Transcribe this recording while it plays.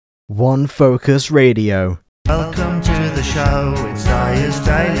One Focus Radio. Welcome to the show, it's Dyer's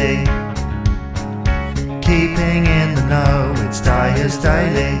Daily. Keeping in the know, it's Dyer's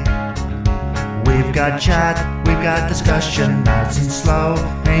Daily. We've got chat, we've got discussion, nice and slow,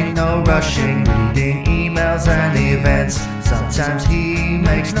 ain't no rushing, reading emails and events. Sometimes he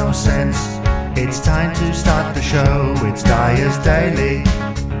makes no sense. It's time to start the show, it's Dyer's Daily.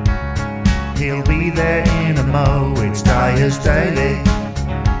 He'll be there in a mo, it's Dyer's Daily.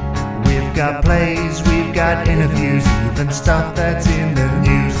 We've got plays, we've got interviews, even stuff that's in the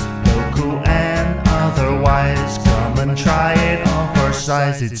news. Local and otherwise, come and try it on for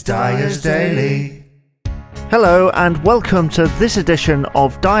size, it's Dyer's Daily. Hello and welcome to this edition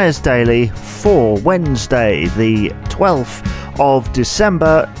of Dyer's Daily for Wednesday, the 12th of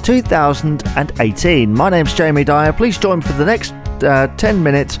December 2018. My name's Jamie Dyer. Please join me for the next 10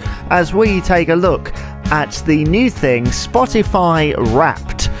 minutes as we take a look at the new thing, Spotify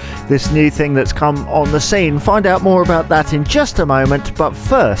Wrapped. This new thing that's come on the scene. Find out more about that in just a moment, but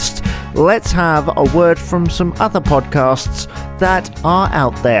first, let's have a word from some other podcasts that are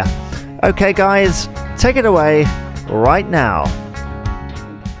out there. Okay guys, take it away right now.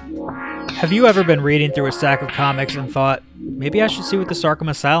 Have you ever been reading through a stack of comics and thought, maybe I should see what this Arkham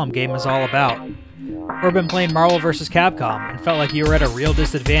Asylum game is all about? Or been playing Marvel vs. Capcom and felt like you were at a real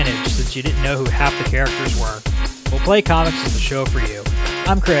disadvantage since you didn't know who half the characters were? Well, Play Comics is the show for you.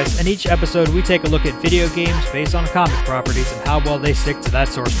 I'm Chris, and each episode we take a look at video games based on comic properties and how well they stick to that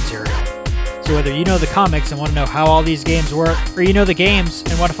source material. So whether you know the comics and want to know how all these games work, or you know the games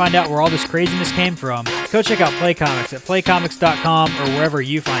and want to find out where all this craziness came from, go check out Play Comics at playcomics.com or wherever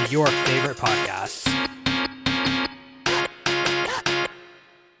you find your favorite podcasts.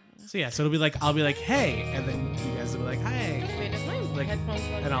 So yeah, so it'll be like, I'll be like, hey, and then you guys will be like, hi. Like,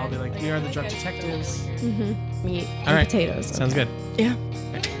 and I'll be like, we are the Drunk Detectives. Mm-hmm. Meat and all right. Potatoes. Sounds good. Yeah.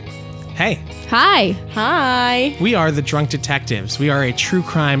 Hey. Hi. Hi. We are the Drunk Detectives. We are a true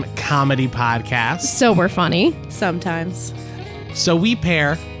crime comedy podcast. So we're funny. Sometimes. So we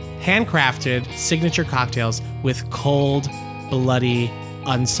pair handcrafted signature cocktails with cold, bloody,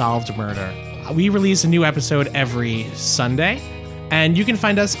 unsolved murder. We release a new episode every Sunday, and you can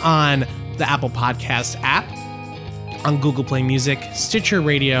find us on the Apple Podcast app, on Google Play Music, Stitcher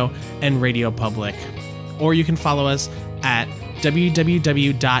Radio, and Radio Public. Or you can follow us at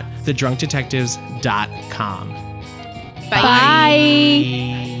www.thedrunkdetectives.com. Bye.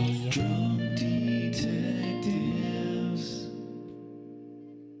 Bye.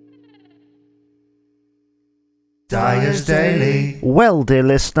 Dyer's Daily. Well, dear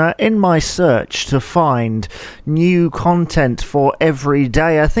listener, in my search to find new content for every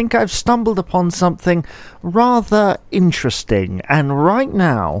day, I think I've stumbled upon something rather interesting. And right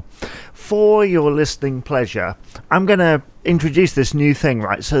now, for your listening pleasure, I'm going to introduce this new thing,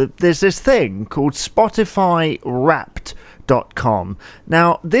 right? So there's this thing called SpotifyWrapped.com.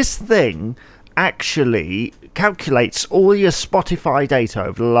 Now, this thing actually calculates all your Spotify data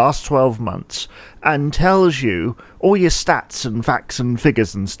over the last 12 months and tells you all your stats and facts and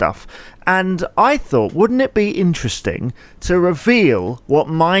figures and stuff. And I thought, wouldn't it be interesting to reveal what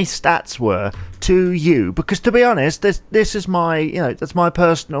my stats were to you? Because to be honest, this is my, that's my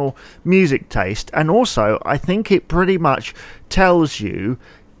personal music taste. And also, I think it pretty much tells you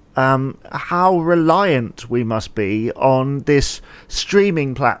how reliant we must be on this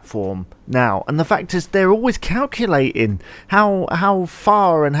streaming platform now. And the fact is, they're always calculating how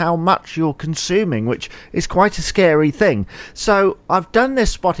far and how much you're consuming, which is quite a scary thing. So I've done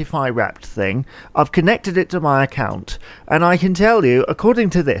this Spotify Wrapped thing, I've connected it to my account, and I can tell you, according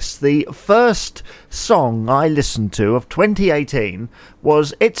to this, the first song I listened to of 2018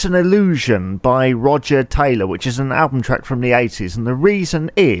 was It's an Illusion by Roger Taylor, which is an album track from the 80s. And the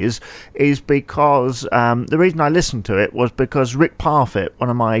reason is because the reason I listened to it was because Rick Parfitt, one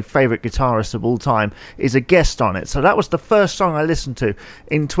of my favourite guitarists of all time, is a guest on it. So that was the first song I listened to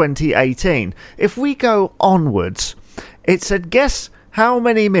in 2018. If we go onwards, it said, guess how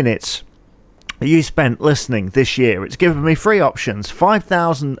many minutes you spent listening this year. It's given me three options: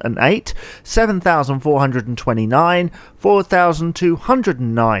 5,008, 7,429,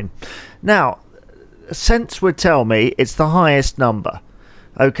 4,209. Now, sense would tell me it's the highest number.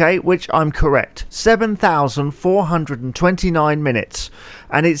 Okay, which I'm correct. 7,429 minutes.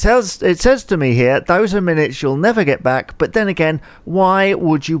 And it says to me here, those are minutes you'll never get back. But then again, why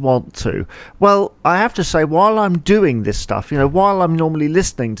would you want to? Well, I have to say, while I'm doing this stuff, while I'm normally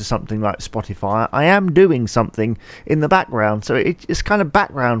listening to something like Spotify, I am doing something in the background. So it's kind of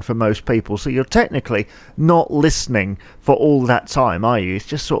background for most people. So you're technically not listening for all that time, are you? It's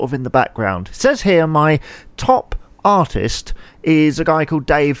just sort of in the background. It says here my top artist is a guy called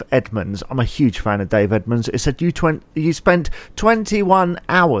Dave Edmunds. I'm a huge fan of Dave Edmunds. It said you spent 21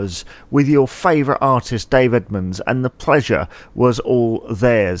 hours with your favourite artist, Dave Edmunds, and the pleasure was all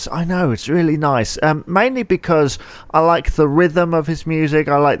theirs. I know, it's really nice. Mainly because I like the rhythm of his music.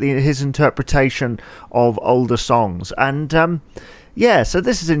 I like his interpretation of older songs. And yeah, so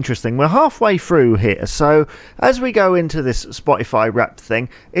this is interesting. We're halfway through here. So as we go into this Spotify Wrapped thing,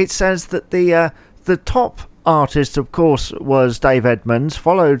 it says that the top artist, of course, was Dave Edmunds,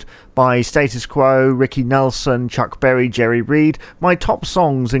 followed by Status Quo, Ricky Nelson, Chuck Berry, Jerry Reed. My top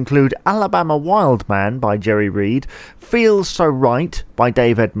songs include Alabama Wild Man by Jerry Reed, Feels So Right by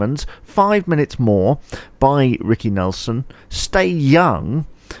Dave Edmunds, 5 Minutes More by Ricky Nelson, Stay Young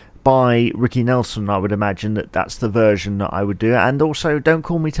by Ricky Nelson. I would imagine that's the version that I would do, and also Don't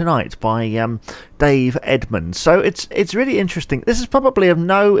Call Me Tonight by Dave Edmunds. So it's really interesting. This is probably of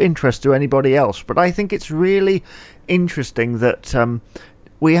no interest to anybody else, but I think it's really interesting that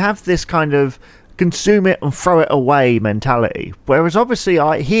we have this kind of consume it and throw it away mentality, whereas obviously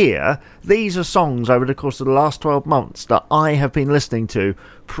these are songs over the course of the last 12 months that I have been listening to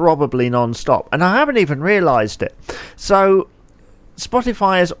probably non-stop, and I haven't even realised it. So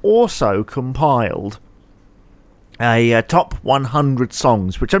Spotify has also compiled a top 100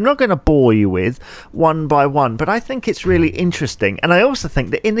 songs, which I'm not going to bore you with one by one, but I think it's really interesting. And I also think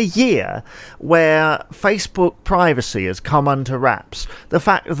that in a year where Facebook privacy has come under wraps, the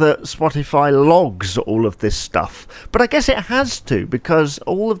fact that Spotify logs all of this stuff, but I guess it has to, because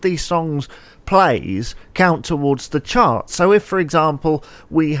all of these songs plays count towards the chart. So if, for example,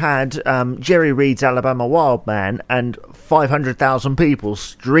 we had Jerry Reed's Alabama Wild Man and 500,000 people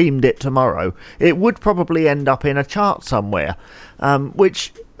streamed it tomorrow, it would probably end up in a chart somewhere,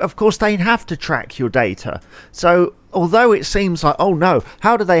 which of course they'd have to track your data. So although it seems like, oh no,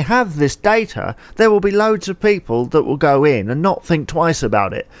 how do they have this data, there will be loads of people that will go in and not think twice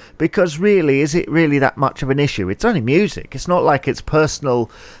about it, because really, is it really that much of an issue? It's only music. It's not like it's personal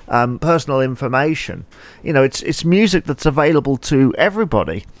information. You know, it's music that's available to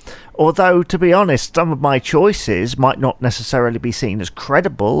everybody. Although, to be honest, some of my choices might not necessarily be seen as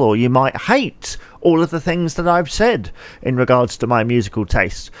credible, or you might hate all of the things that I've said in regards to my musical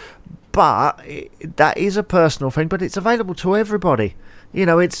tastes. But that is a personal thing, but it's available to everybody. You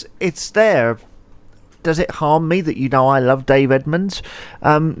know, it's there. Does it harm me that I love Dave Edmunds?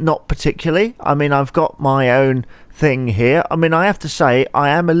 Not particularly. I mean, I've got my own thing here. I mean, I have to say, I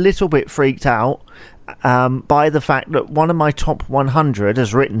am a little bit freaked out by the fact that one of my top 100,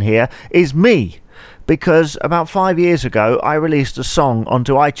 as written here, is me. Because about 5 years ago, I released a song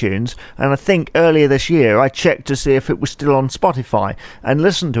onto iTunes, and I think earlier this year I checked to see if it was still on Spotify and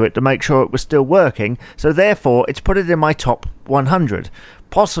listened to it to make sure it was still working, so therefore it's put it in my top 100,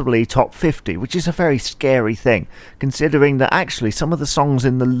 possibly top 50, which is a very scary thing, considering that actually some of the songs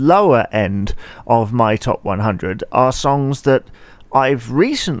in the lower end of my top 100 are songs that I've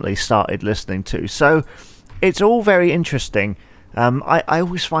recently started listening to, so it's all very interesting. I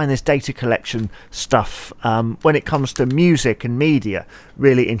always find this data collection stuff when it comes to music and media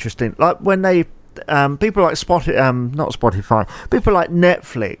really interesting. Like when they people like Spotify, people like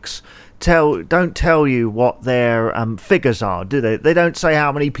Netflix don't tell you what their figures are, do they? They don't say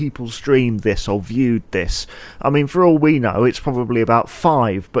how many people streamed this or viewed this. I mean, for all we know, it's probably about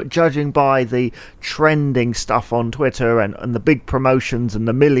 5, but judging by the trending stuff on Twitter and the big promotions and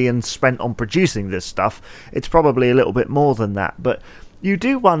the millions spent on producing this stuff, it's probably a little bit more than that. But you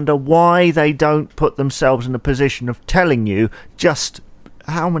do wonder why they don't put themselves in a position of telling you just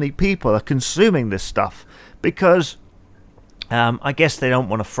how many people are consuming this stuff, because I guess they don't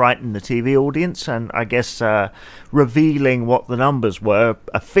want to frighten the TV audience, and I guess revealing what the numbers were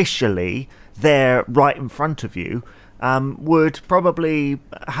officially there right in front of you would probably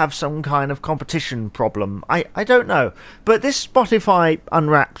have some kind of competition problem. I don't know. But this Spotify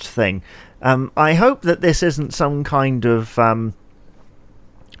Unwrapped thing, I hope that this isn't some kind of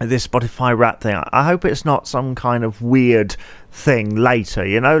this Spotify Wrapped thing. I hope it's not some kind of weird thing later,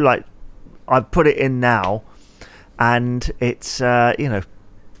 like I've put it in now, and it's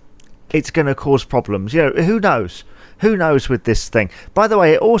it's going to cause problems. Who knows? Who knows with this thing? By the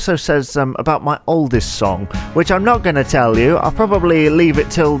way, it also says about my oldest song, which I'm not going to tell you. I'll probably leave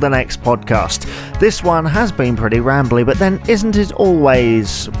it till the next podcast. This one has been pretty rambly, but then isn't it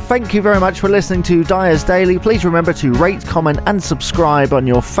always? Thank you very much for listening to Dyer's Daily. Please remember to rate, comment and subscribe on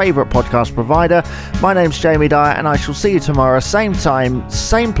your favourite podcast provider. My name's Jamie Dyer, and I shall see you tomorrow, same time,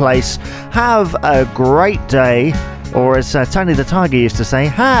 same place. Have a great day. Or as Tony the Tiger used to say,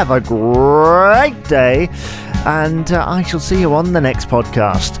 have a great day. And I shall see you on the next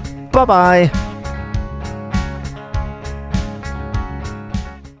podcast. Bye-bye.